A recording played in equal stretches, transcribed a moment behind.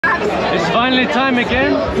It's finally time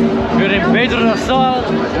again. We're in Pedra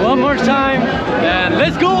one more time, and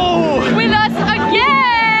let's go! With us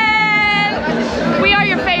again! We are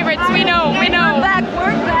your favorites, we know, we know. We're back.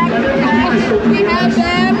 We have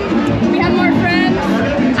them, we have more friends.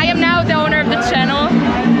 I am now the owner of the channel.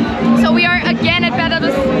 So we are again at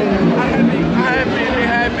Pedra.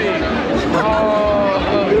 Happy. Oh,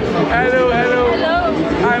 hello.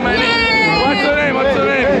 Hi, my name. What's your name?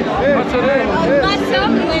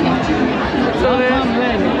 LatamLenny.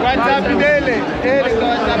 WhatsApp dele.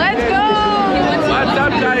 Let's go!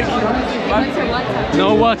 WhatsApp, Kaique. No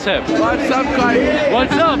WhatsApp. WhatsApp, Kaique.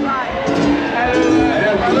 What's up?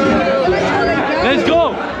 Let's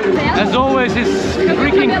go! As always, it's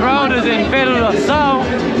freaking crowded in Pedra.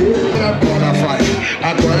 Agora vai,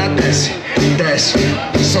 agora desce.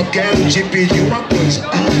 Só quero te pedir uma coisa.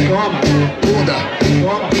 Toma, muda.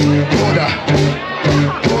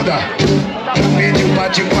 Pediu pra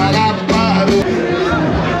te parar, parou.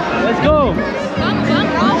 Let's go!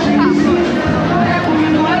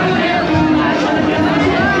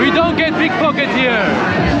 We don't get pickpocket here.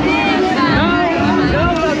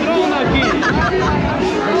 Não ladrão aqui.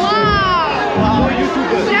 Uau!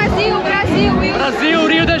 Brasil,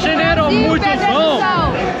 Rio de Janeiro, muito bom.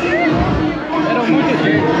 Era muito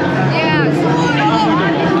gente. Yes.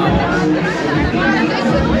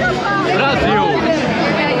 Brasil.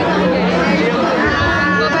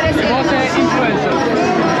 Vou aparecer. Você é influencer.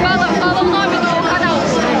 Fala o nome do canal.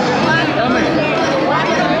 Também. Vou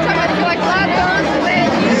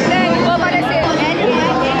aparecer.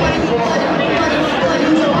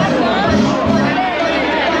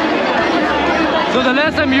 So the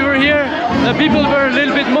last time you were here, the people were a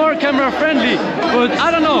little bit more camera friendly, but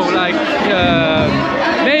I don't know, like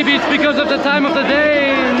maybe it's because of the time of the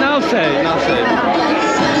day. Now say.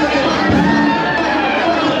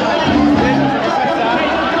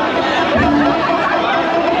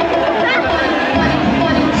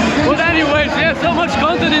 But anyways, there's so much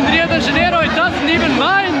content in Rio de Janeiro, it doesn't even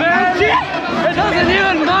mind, man. It doesn't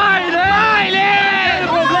even mind.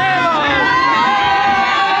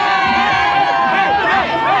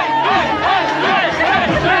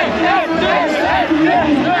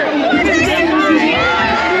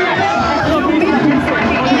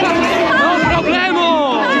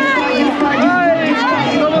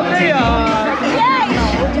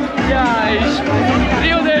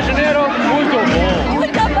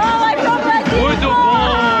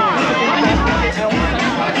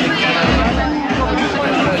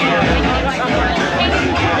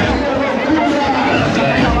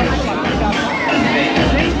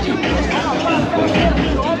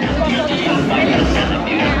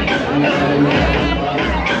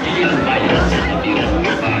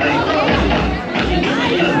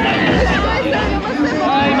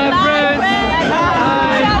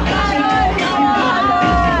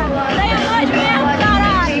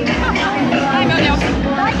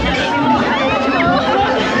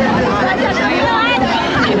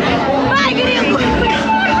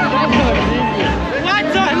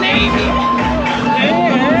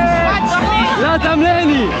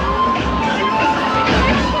 LatamLenny!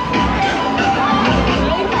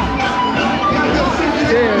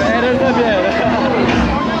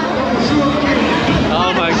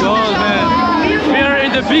 Oh my god, man! We are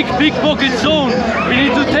in the big pickpocket zone. We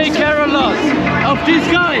need to take care of this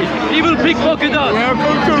guy. He will pickpocket us.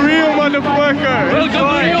 Welcome to Rio, motherfucker. Welcome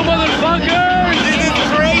to Rio, motherfucker. This is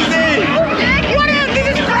crazy. This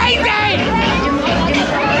is crazy!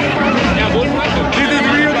 This is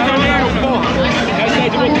Rio de Janeiro, porra.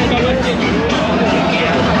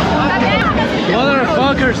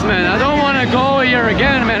 Motherfuckers, man. I don't want to go here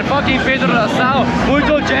again, man. Fucking Pedra.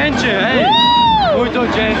 Muito gente, hey. Muito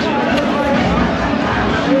gente.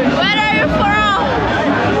 Where are you from?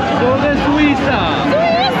 Sou de Suíça.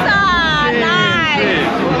 Suíça! Nice!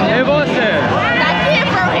 E você? Daqui,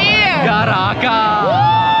 from here! Caraca!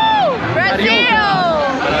 Brasil!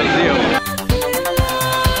 Brasil.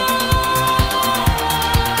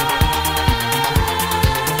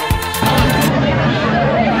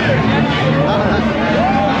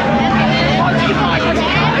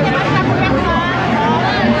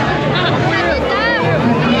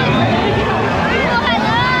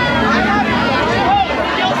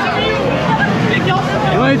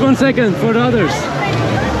 Wait 1 second for the others.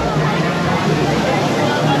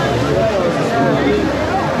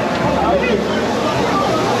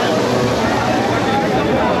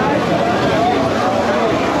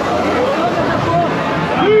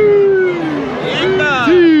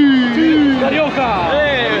 Carioca!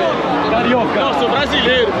 Carioca! Não, sou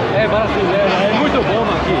brasileiro. É brasileiro, é muito bom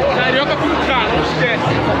aqui. Carioca com K, não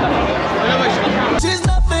esquece. She's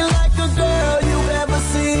nothing.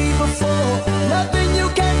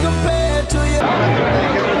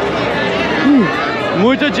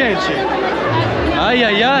 Muita gente. Ay,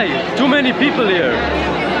 ay, ay. Too many people here.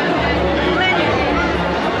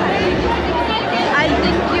 I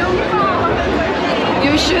think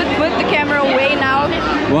you should put the camera away now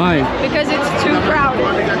Why? because it's too crowded.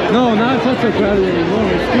 No, now it's not so crowded anymore.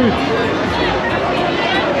 It's good.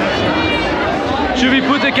 Should we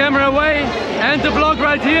put the camera away and the vlog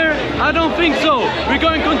right here? I don't think so. We're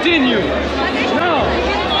going to continue. No.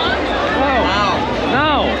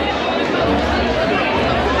 Now.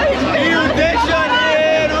 Rio de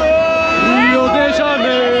Janeiro! Rio de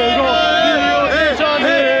Janeiro. Rio de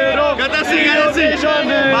Janeiro. Canta assim,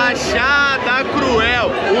 Baixada Cruel,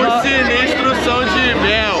 os sinistros são de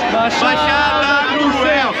mel. Baixada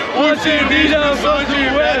Cruel, os sinistros são de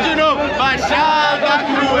mel. De novo, Baixada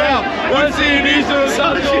Cruel, os sinistros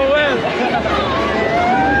são de mel.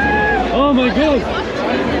 Oh my God.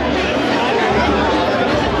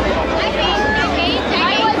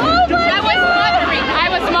 I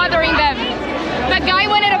was mothering them. The guy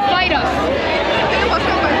wanted to fight us.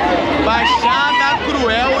 Baixada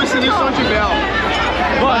Cruel, os sinistros são de mel.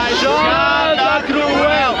 Baixada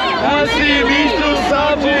Cruel, os sinistros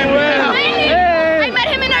são de mel. I met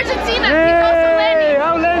him in Argentina. He's also Lenny.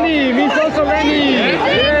 How Lenny? Means also Lenny. He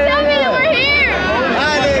didn't tell me you were here.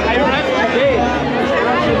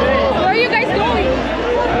 Where are you guys going?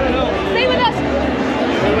 Stay with us.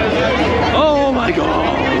 Oh my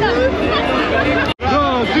God.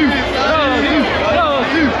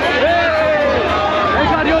 El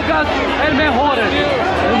Cariocas, el mejor. El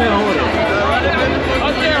mejor.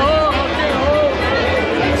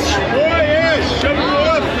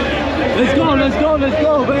 Let's go, let's go, let's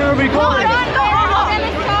go. Where are we going?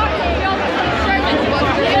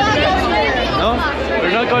 No?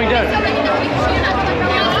 We're not going there.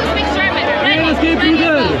 Let's get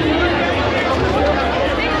Peter.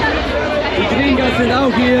 Die gringers sind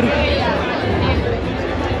auch hier.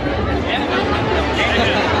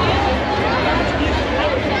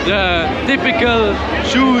 The typical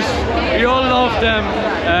shoes, we all love them,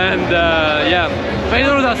 and yeah,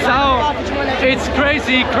 Pedro da Sao, it's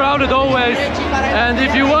crazy, crowded always, and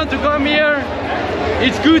if you want to come here,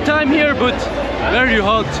 it's good time here, but very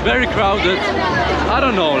hot, very crowded. I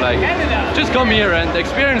don't know, like, just come here and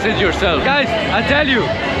experience it yourself. Guys, I tell you,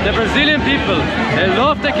 the Brazilian people, they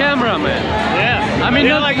love the camera, man. Yeah. I mean,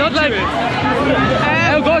 not like... Gosta a câmera?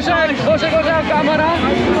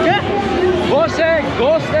 Você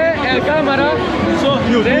gosta da câmera? Sou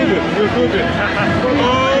YouTube.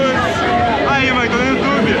 Aí, mas tô no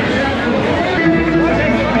YouTube.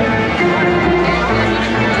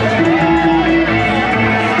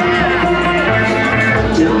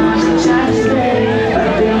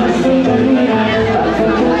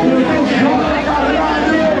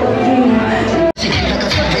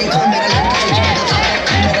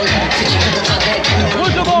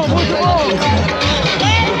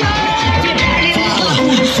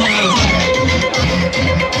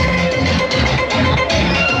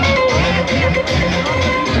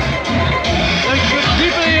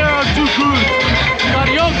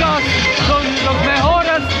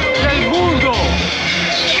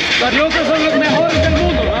 Cariocas son los mejores del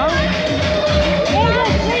mundo, ¿no?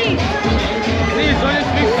 Sí, soy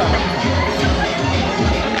suiza.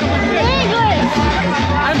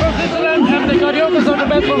 I'm from Switzerland and the Cariocas are the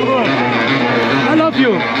best from the world. I love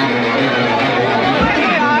you.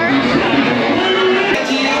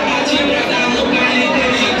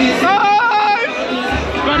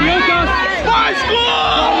 Cariocas,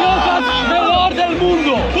 mejor del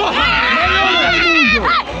mundo.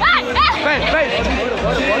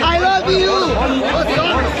 I love you!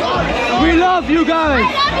 We love you guys! I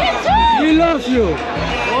love you too! We love you!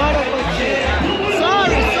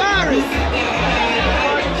 Sorry!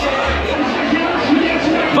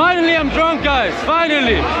 Finally I'm drunk, guys!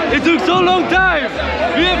 Finally! It took so long time!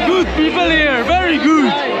 We have good people here! Very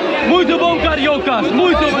good! Muito bom, Cariocas!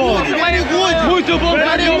 Muito bom! Muito bom,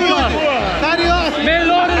 Cariocas!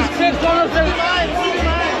 Melhores pessoas del...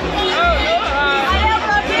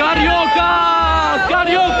 Cariocas!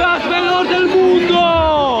 Cariocas, mejor del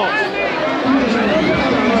mundo!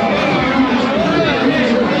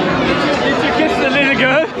 Did you kiss the little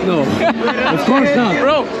girl? No, of course not.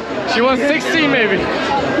 Bro, she was 16 maybe.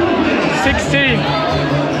 16.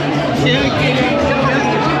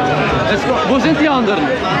 Let's go. Wo sind die anderen?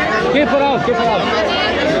 Geh voraus, geh voraus.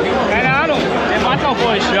 Keine Ahnung, der wartet auf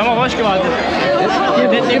euch. Wir haben auf euch gewartet.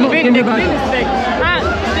 Geh mal Weg. Ah,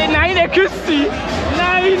 nein, der küsst sie.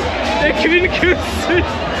 Nein, der Queen küsst sie.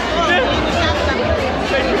 Der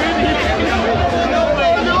König.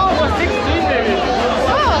 Oh, 16 maybe.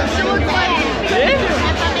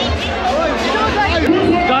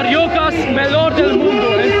 Cariocas, mejor del mundo.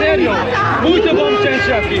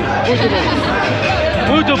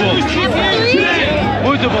 Muito bom.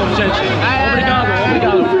 Muito bom, gente. Obrigado,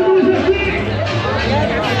 obrigado.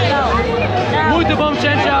 Muito bom,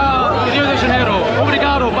 gente, Rio de Janeiro.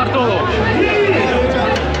 Obrigado por tudo.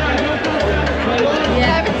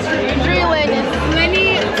 Yeah. 3 Lennys.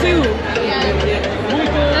 Lenny 2.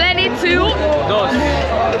 Lenny 2? Dos.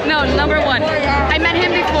 No, number 1. I met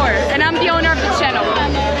him before, and I'm the owner of the channel.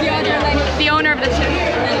 The owner of the channel.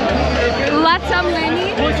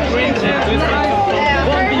 LatamLenny.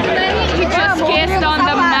 He just kissed on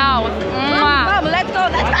the mouth. Mwah. Let's go,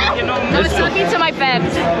 let's go. I was talking to my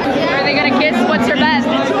babs. Are they gonna kiss? What's your best?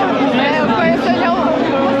 Eu conheço já uma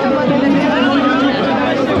semana dele.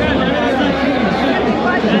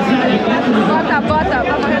 Bota,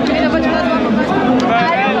 vamos reunir, eu vou te dar uma.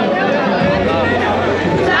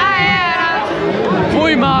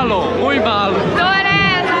 Muy malo, muy malo.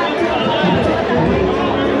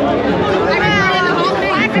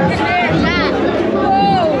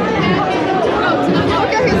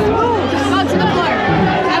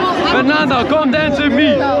 Fernanda, come dance with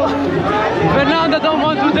me. Fernanda don't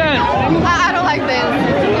want to dance. I don't like this.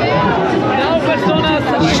 Now personas.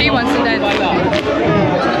 She wants to dance.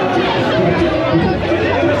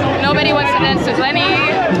 Nobody wants to dance with Lenny.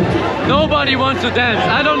 Nobody wants to dance.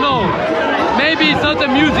 I don't know. Maybe it's not the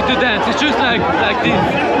music to dance. It's just like this,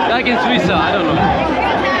 like in Suiza. I don't know.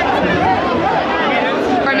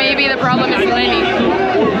 Or maybe the problem is Lenny.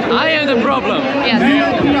 I am the problem. Yes.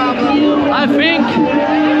 I think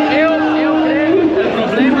el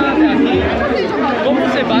problema de aquí. ¿Cómo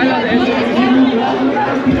se baila eso?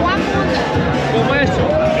 ¿Cómo eso?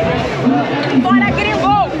 Bora,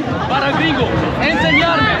 gringo! Para gringo.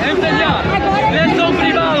 Enseñar. Lección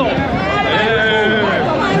privado.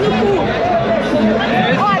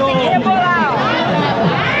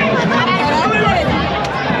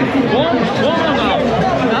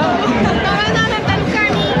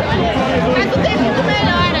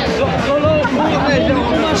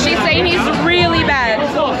 She's saying he's really bad.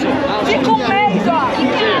 Fica mês, ó!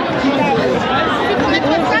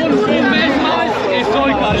 Mês mais e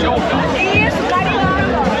soy carioca. Isso,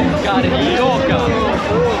 Carioca.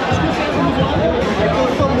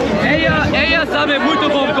 Ella sabe muito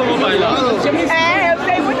bom como bailar. É, eu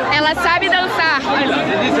sei muito. Ela sabe dançar. Baila,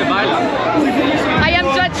 se dice baila. I am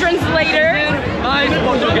the translator. Mais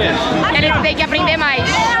português. Ele tem que aprender mais.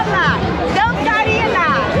 Ela, dançarina!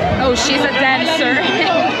 Oh, she's a dancer.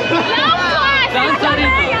 Dançarina.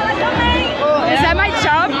 Ela também! Is that my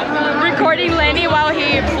job? Recording Lenny while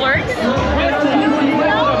he flirts?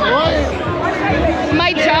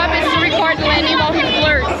 My job is to record Lenny while he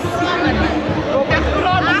flirts.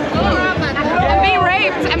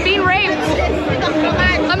 I'm being raped.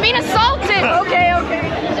 I'm being assaulted. Ok.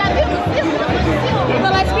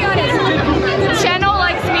 But let's be honest, the channel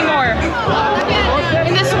likes me more.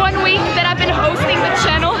 In this 1 week that I've been hosting the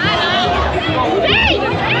channel.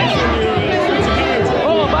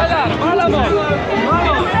 Vamos bailar, baila amor.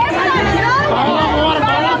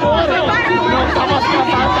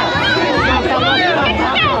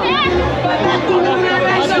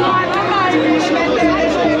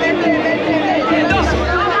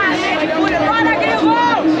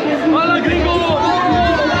 Fala gringo.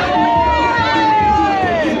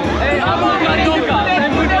 Amo carioca. É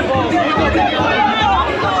muito bom. Muito obrigado.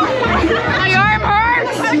 My arm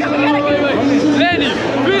hurts. Lenny,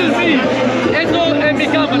 film me. Eso es mi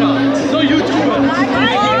cámara. Soy youtuber.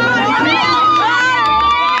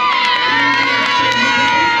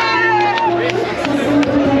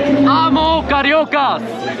 Amo cariocas.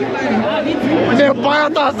 Meu pai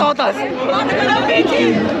das altas.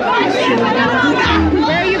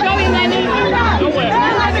 Where are you going, Lenny?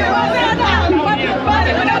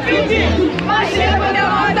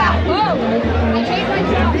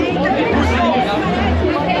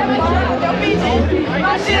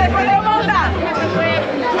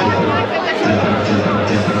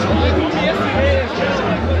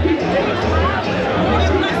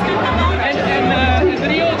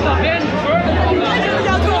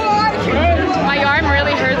 My arm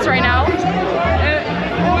really hurts right now.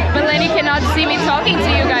 But Lenny cannot see me talking to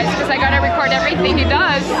you guys because I gotta record everything he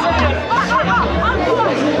does.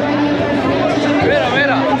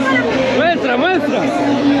 Mira. Muestra.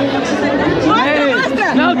 Hey,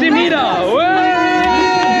 now te mira.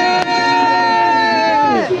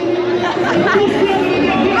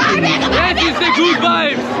 This is the good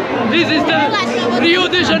vibes. This is the Rio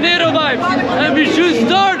de Janeiro vibes. And we should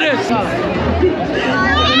start it.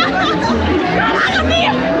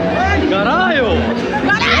 Caralho.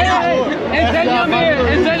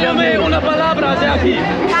 Enséñame una palabra de aquí.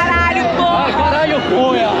 Caralho, porra! Caralho,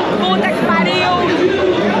 poia. Puta que pariu!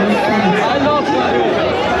 I love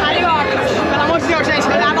Carioca.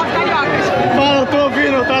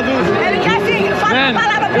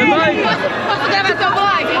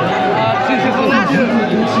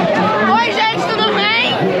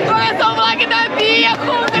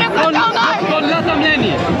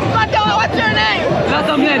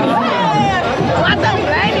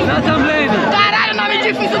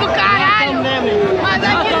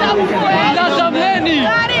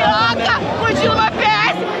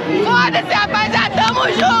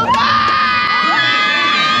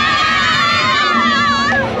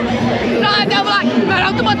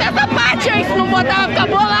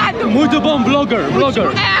 Muito bom, vlogger.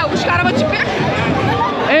 É, os caras vão te pegar.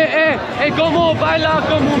 Como baila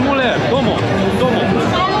como mulher? Como?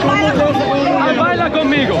 Baila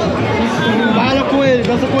comigo. Baila com ele,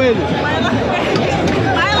 dança com ele.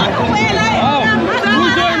 Baila com ele aí.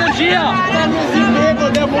 Muita energia.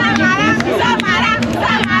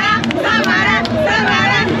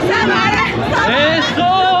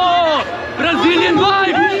 Eso! Brazilian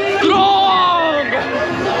vibe! Strong!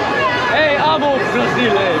 Hey, amo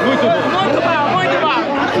Brasil, muito bom. Muito bom.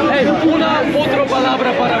 Hey, uma outra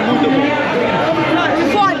palavra para muito bom.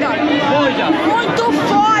 Foda. Muito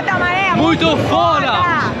foda, mané. Muito foda!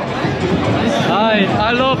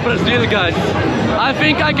 I love Brazil, guys. I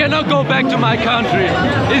think I cannot go back to my country.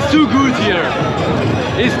 It's too good here.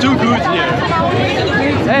 Hey, it's too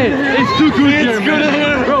good here,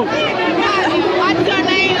 man. Bro. What's your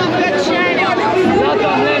name of your channel?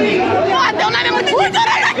 LatamLenny. Teu nome é muito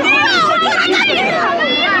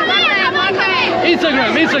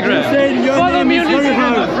Instagram. Follow me on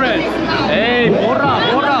Instagram, my friend. Hey, porra.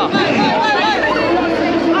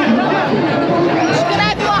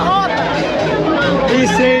 Escreve o arroba. He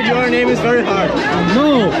said your name is very hard.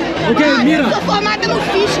 No. Okay, mira. Eu sou formada no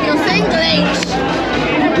Fishing, eu sei inglês.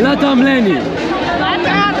 LatamLenny.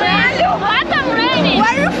 LatamLenny. Where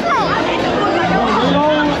are you from?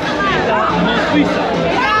 Suíça.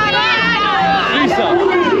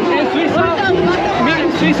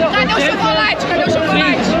 Suíça. Cadê o chocolate?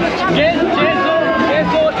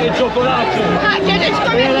 Queso e chocolate. Aqui a gente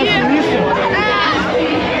come aqui.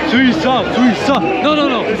 Suíça.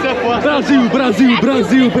 Não. Brasil.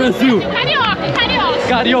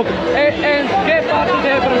 Carioca. Que parte do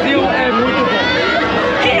Brasil é muito bom?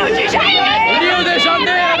 Rio de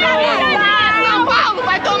Janeiro. São Paulo,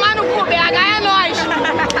 vai tomar no cu, BH é nós.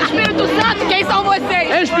 Espírito Santo, quem são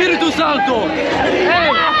vocês? Espírito Santo.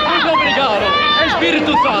 Muito obrigado.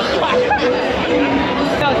 Espírito Santo.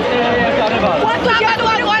 Carnival. Quanto sábado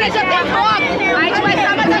agora já tem foto? A gente vai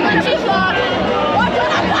sábado agora de foto.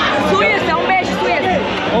 Suíça, um beijo, Suíça.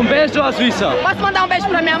 Um beijo à Suíça. Posso mandar um beijo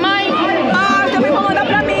pra minha mãe? Ah, eu também vou mandar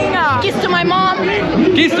pra minha. Kiss to my mom.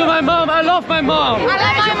 Kiss to my mom. I love my mom. I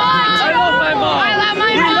love my mom. I love my mom. I love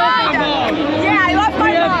my We mom. love my mom. Yeah, I love my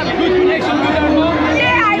We have mom. good connection with our mom.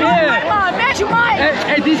 Yeah, I love my mom. Beijo, mãe.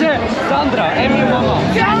 Dice Sandra, é minha mamã.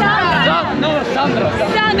 Fernanda. Não, Sandra.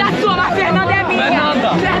 Sandra é sua, mas Fernanda é minha.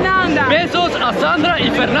 Fernanda. Besos a Sandra e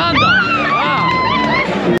Fernanda.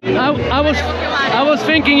 I was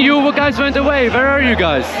thinking you guys went away. Where are you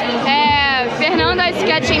guys? Fernanda is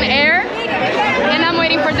catching air, and I'm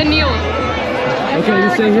waiting for the news. Okay, you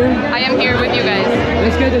stay here. I am here with you guys.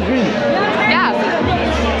 Let's get a drink. Yeah.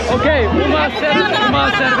 Okay, uma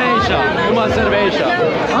cerveja.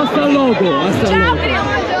 Hasta logo.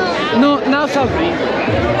 No, não salve.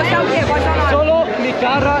 Você é o quê? Qual é o seu nome? Solo mi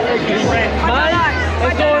cara é gris. Mas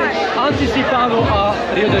estou antecipado a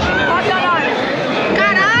Rio de Janeiro. Qual é o seu nome?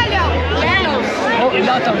 Caralho! Menos. Oh,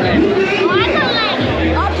 LatamLenny.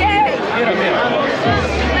 Ok. Mira.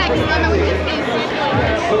 Esse nome é muito difícil.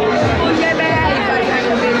 O GBL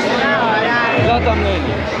fazendo vídeo na hora.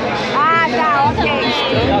 LatamLenny. Ah, tá, ok.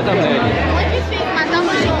 LatamLenny. Muito difícil, mas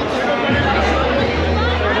tamo junto.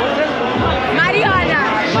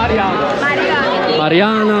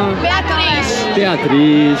 Mariana.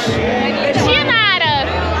 Beatriz. Chinara.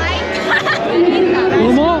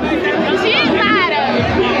 Como?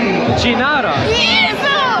 Chinara.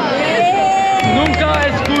 Isso! Nunca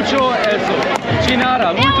escucho eso. Chinara,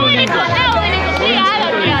 muito lindo.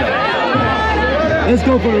 Let's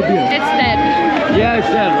go for a beer. It's dead. Yeah, it's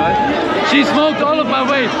dead, right? She smoked all of my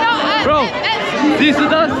weight. Bro, siehst du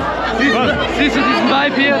das? Siehst du diesen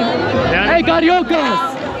Vibe hier? Hey, cariocas!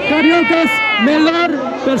 Cariocas, melhor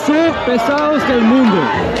pessoas del mundo.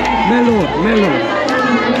 Melhor.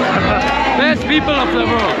 Best people of the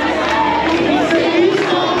world.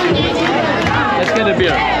 Let's get a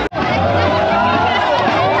beer.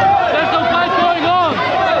 There's some fight going on.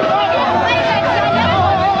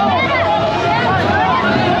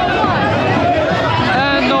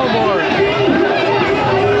 And no more.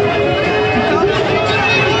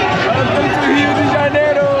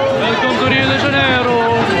 Welcome to Rio de Janeiro.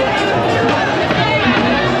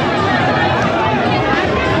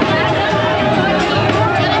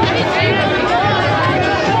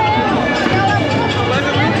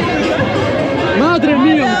 Madre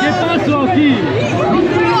mia, che passo aqui?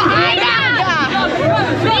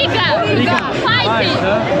 Briga. Fighting.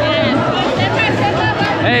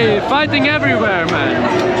 Hey, fighting everywhere, man.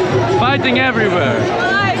 Fighting everywhere.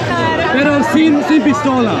 Pero sin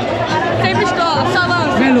pistola. Sem pistola, só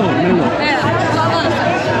lança. Melhor. É, só lança.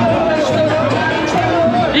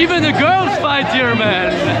 Even the girls fight here,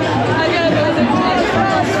 man.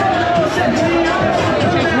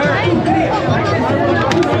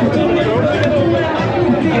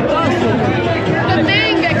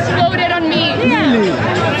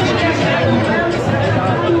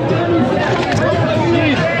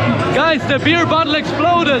 the beer bottle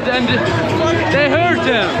exploded and they hurt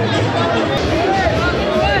him.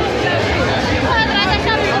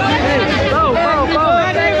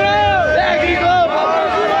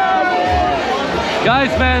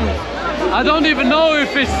 Guys, man, I don't even know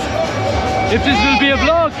if this will be a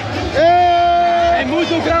vlog. È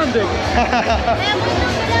molto grande.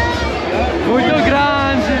 Muito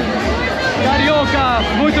grande. Carioca,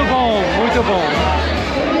 muito bom, muito bom.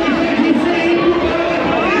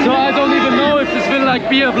 So I don't even know if this will like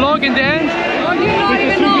be a vlog in the end. With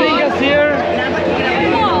the two fingers here.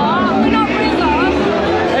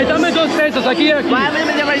 Hey, dame dos pesos aquí.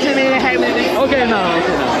 Okay, now.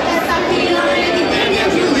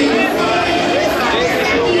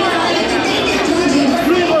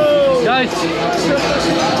 Guys,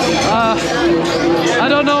 I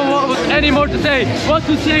don't know what anymore to say. What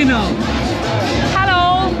to say now?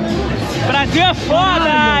 Hello! Brasil é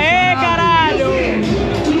foda! Ê, caralho!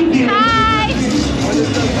 Hi!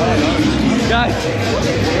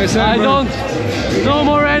 Guys, I don't... No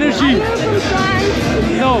more energy.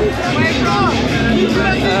 No.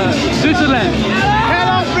 Switzerland.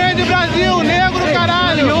 Hello, friend Brasil, negro,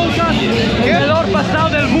 caralho! Melhor pastel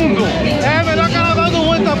del mundo. É, melhor carnaval do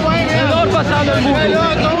mundo, tá bom, hein, mesmo? Melhor pastel del mundo.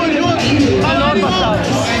 Melhor, tamo junto! Melhor pastel.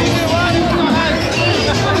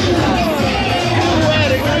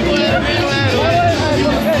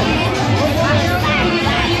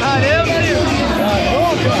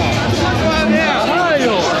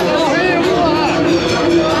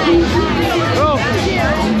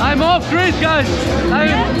 I'm off grid, guys.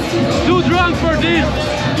 I'm too drunk for this.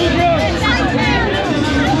 Too drunk.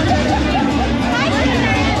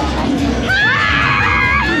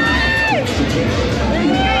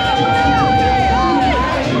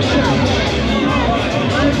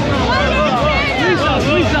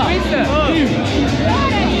 Lisa.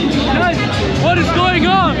 Guys, what is going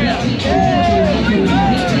on?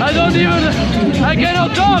 I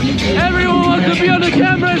cannot talk. Everyone wants to be on the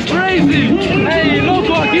camera. It's crazy. Hey,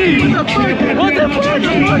 loco aqui. What the fuck?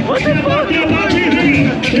 What the fuck?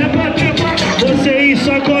 Você e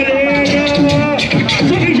sua colega.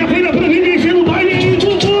 Só quem já foi na providência no baile do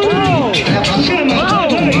mundo. Chama,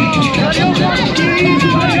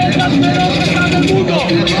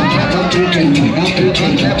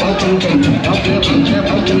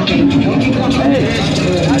 Hey,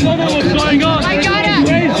 I don't know what's going on. I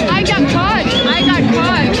got caught.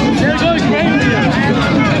 They're going crazy.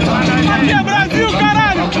 Aqui é Brasil,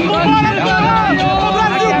 caralho! Vambora, caralho!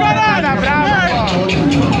 Brasil, caralho!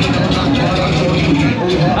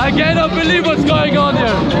 I cannot believe what's going on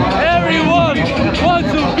here. Everyone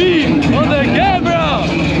wants to be on the camera.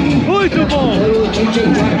 Muito bom.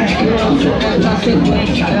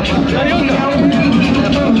 Carioca,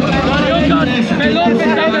 melhor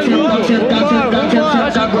pessoal del mundo.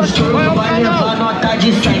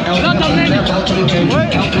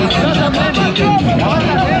 LatamLenny.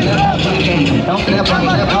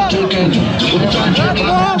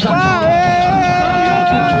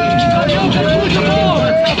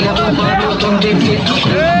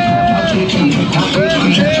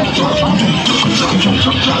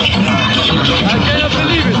 I cannot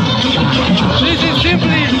believe it. This is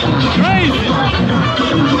simply crazy.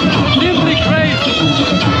 Simply crazy.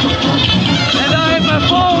 And I have my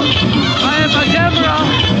phone, I have my camera,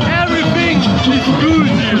 everything is good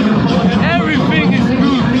here. Everything is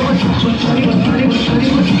good.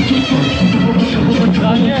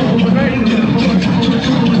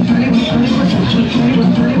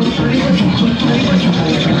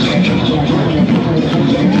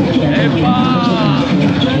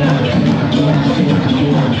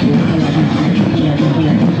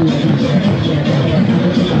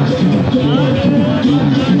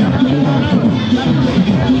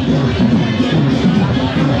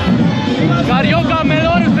 Carioca,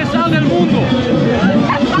 melhor especial del mundo.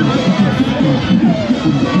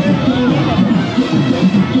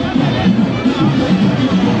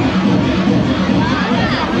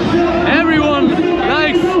 Everyone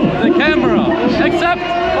likes the camera, except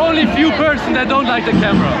only few persons that don't like the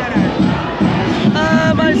camera.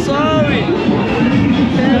 mas sorry.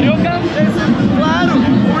 Carioca? Claro,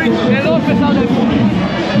 muito. Melhor especial del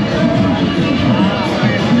mundo.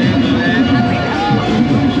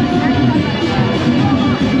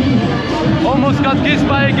 Almost got kissed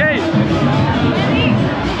by a gay.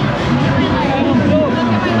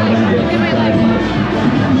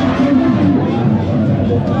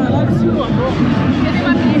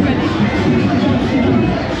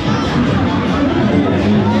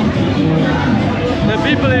 The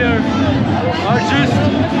people here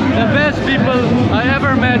the best people I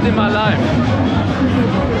ever met in my life.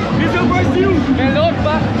 Melhor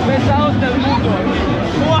pessoas do mundo.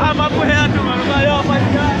 Porra, papo reto, mano. Valeu,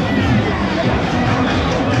 rapaziada.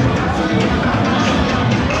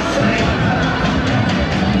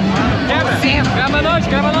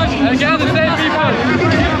 Grava nós. Again, the same people.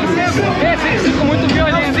 Esse ficou muito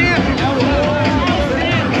violento.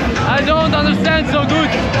 I don't understand so good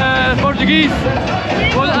Portuguese.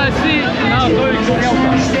 What I see now,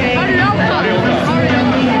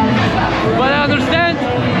 but I understand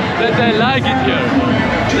that they like it here.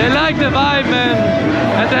 They like the vibe, man,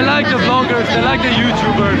 and they like the vloggers, they like the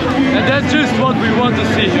YouTubers, and that's just what we want to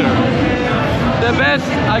see here. The best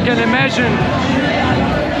I can imagine.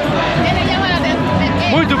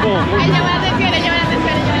 Muito bom.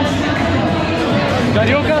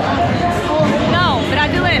 Carioca? Não,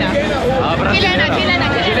 brasileira. Ah, brasileira.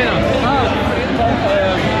 Chilena.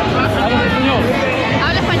 Habla español.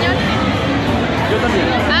 ¿Habla español? Yo también.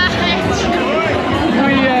 Ah,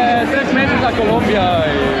 Fui 3 meses a Colombia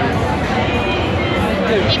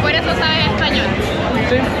y por eso sabes español.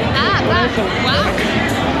 Sí. Ah, Por eso. wow.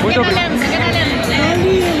 Muito ¿Qué tal?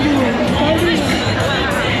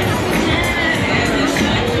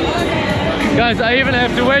 Guys, I even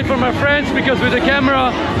have to wait for my friends because with the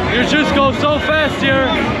camera you just go so fast here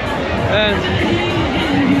and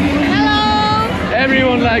Hello!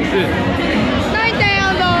 everyone likes it. Não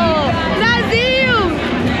entendo! Brasil!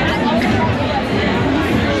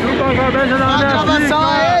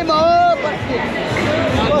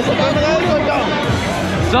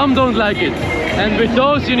 Some don't like it, and with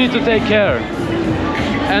those you need to take care.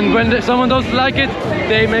 And when someone doesn't like it,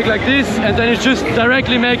 they make like this, and then it just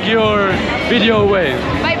directly make your video away.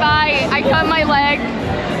 Bye bye. I cut my leg.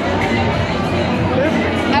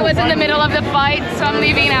 I was in the middle of the fight, so I'm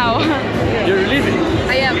leaving now. You're leaving?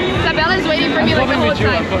 I am. Isabella's waiting for me like the whole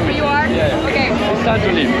time. You are? Yeah. Okay. It's time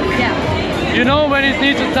to leave. Yeah. You know when it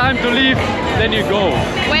needs a time to leave, then you go.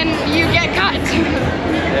 When you get cut.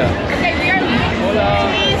 Yeah. Okay, we are leaving. Hola.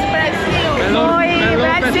 Please, Brasil.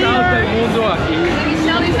 Melhor pessoal do mundo aqui.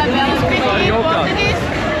 Michelle Isabella. Carioca.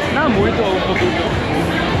 Não muito, pouquinho.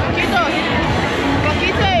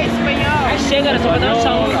 Poquito é espanhol. Aí chega, era só pra dar um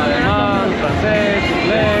chão. Alemão, francês,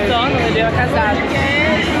 inglês. Só, não, ele é casado.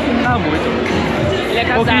 Não muito. Ele é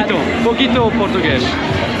casado. Pouquinho português.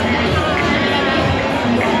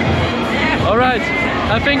 Alright,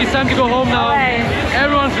 I think it's time to go home now.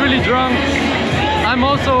 Everyone's really drunk. I'm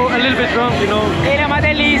also a little bit drunk, you know. Ele é uma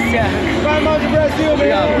delícia.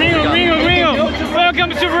 Ringo.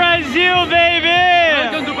 Welcome to Brazil, baby!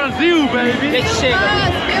 Welcome to Brazil, baby. Ele chega.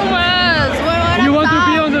 You want to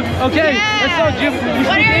be on the... Okay, Yes. let's start. You What speak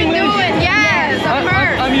are you English? doing? Yes, of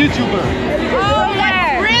course. I'm YouTuber. Oh,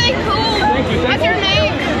 that's really cool. Thank you. What's your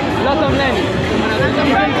name? LatamLenny.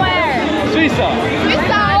 From where? Suiza.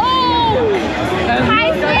 Suiza. Oh! And Hi,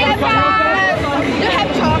 Suiza. You have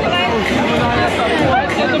chocolate?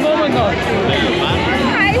 At the moment, not.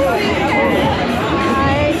 Hi, Suiza.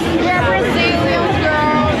 Hi. We're Brazilian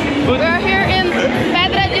girls. We're here in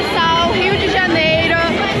Pedra de Sal, Rio de Janeiro.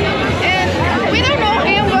 And we don't know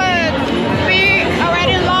him, but we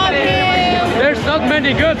already love him. There's not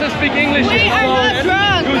many girls that speak English. We are not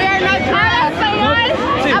drunk. We are not drunk.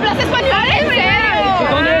 Sí. ¿Hablas español? ¿En serio?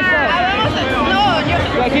 ¿Dónde estás? No, yo...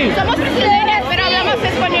 Aquí. Somos brasileñas, pero hablamos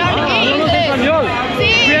español y Hablamos inglés. español.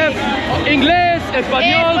 Sí. We have inglés,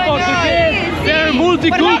 español, portugués. Sí. They're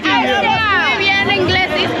multicultural here. Hablamos muy bien inglés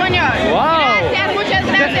y español. Wow. Gracias, muchas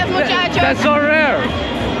gracias, muchachos. That's so rare.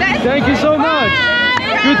 That's- Thank you so much.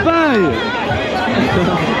 Bye. Goodbye.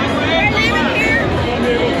 We're leaving here.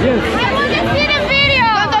 Yes. I want to see the video.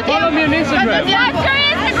 ¿Cuánto tiempo? Follow me on Instagram. What's your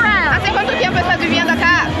Instagram? ¿Hace cuánto tiempo estás viviendo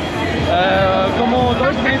acá? Como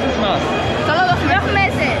 2 meses más. Solo 2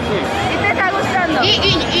 meses. ¿Y te está gustando? Y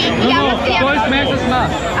No, hablas tiempo. 2 meses más.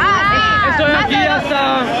 Estoy más aquí de hasta...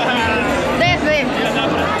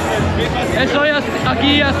 Estoy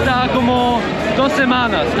aquí hasta como 2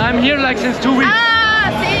 semanas. I'm here like since 2 weeks.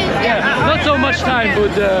 Sí. Yeah. Not so much time,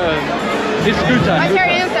 but it's good time. What's Good your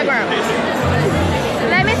time. Instagram?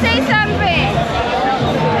 Let me say something.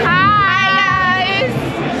 Hi guys.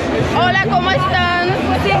 Hola, ¿cómo están?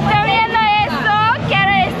 Si están viendo esto,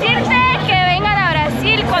 quiero decirte que vengan a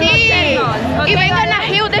Brasil conocernos. Y vengan a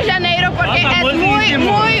Rio de Janeiro porque es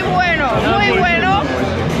muy bueno. Muy bueno.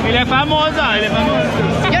 Ele é famosa, ele é famosa.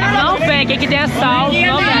 Yo Não vem, quem que tem é sal.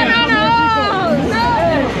 Não vem. No.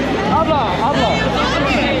 Habla.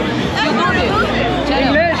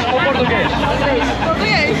 Inglês ou português?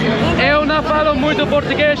 Eu não falo muito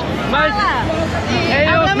português, mas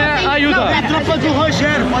eles me ajudam. É a tropa do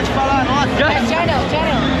Rogério, pode falar, nossa.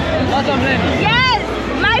 LatamLenny. Yes,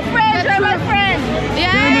 my friend.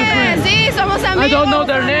 don't know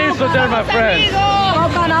their names, but they're my friends. Qual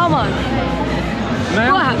canal, mano?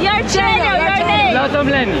 Ma'am? Your channel, your name.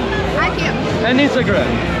 LatamLenny. Aqui. And Instagram.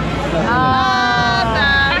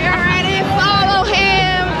 We already follow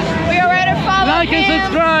him. We already follow Like him. and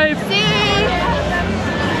subscribe. Sim.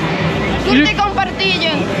 Curte e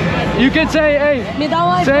compartilhem. You can say, hey, Me dá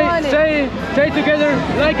um iPhone. say together,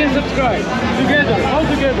 like and subscribe. Together, all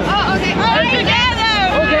together. Oh, okay. All together.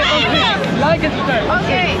 Okay, on three. Like and subscribe.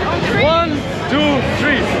 Okay, on three. 1, 2,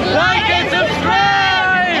 3. Like and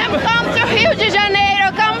subscribe! And come to Rio de Janeiro.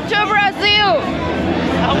 Come to Brazil.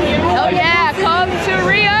 Oh yeah, come to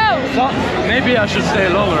Rio. So, maybe I should stay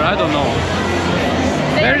longer, I don't know.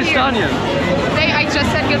 They are Where is here. Tanya? I just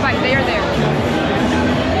said goodbye. They are there.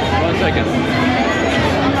 1 second.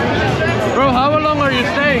 Bro, how long are you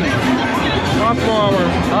staying? Half an hour.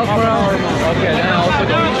 Half an hour. Okay, then I'll also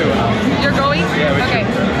go with you. You're going? Yeah, we Okay.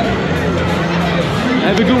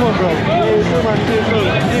 Have a good one, bro.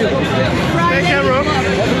 Take care, bro.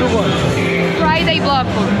 Have a good one. Friday block.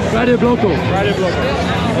 Friday Bloco.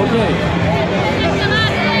 Okay.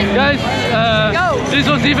 Guys, this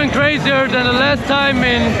was even crazier than the last time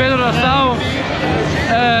in Pedra.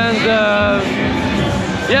 And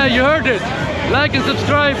yeah, you heard it. Like and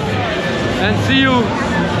subscribe. And see you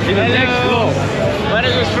in the next vlog. Where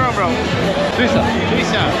is this from, bro? Suiza.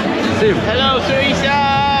 Suiza. See you. Hello, Suiza.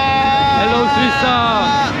 Hello, Suiza.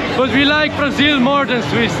 But we like Brazil more than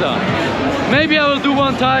Suiza. Maybe I will do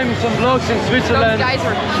one time some vlogs in Those Switzerland. guys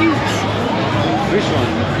were cute. Which one?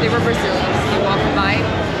 They were Brazilians. They walked by.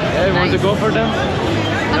 Hey, want to go for them?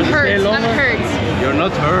 I'm Stay hurt. I'm longer? hurt. You're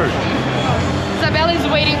not hurt. Isabella is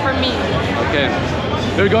waiting for me. Okay.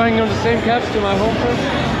 You're going on the same cabs to my home first?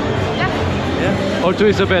 Yeah. Yeah. Or to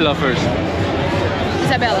Isabella first?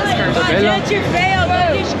 Isabella's first.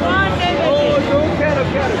 Isabella?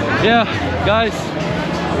 Yeah, guys.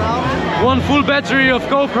 One full battery of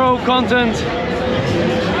GoPro content.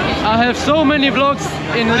 I have so many vlogs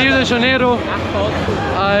in Rio de Janeiro.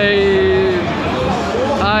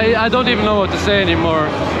 I don't even know what to say anymore.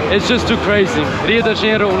 It's just too crazy. Rio de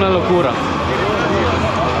Janeiro, una locura.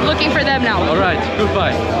 Looking for them now. Alright,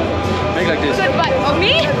 goodbye. Make like this. Goodbye. Oh,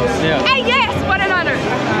 me? Yeah. Hey, yes, what an honor.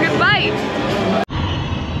 Goodbye.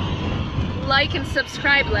 Like and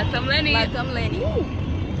subscribe. LatamLenny. LatamLenny.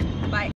 Bye.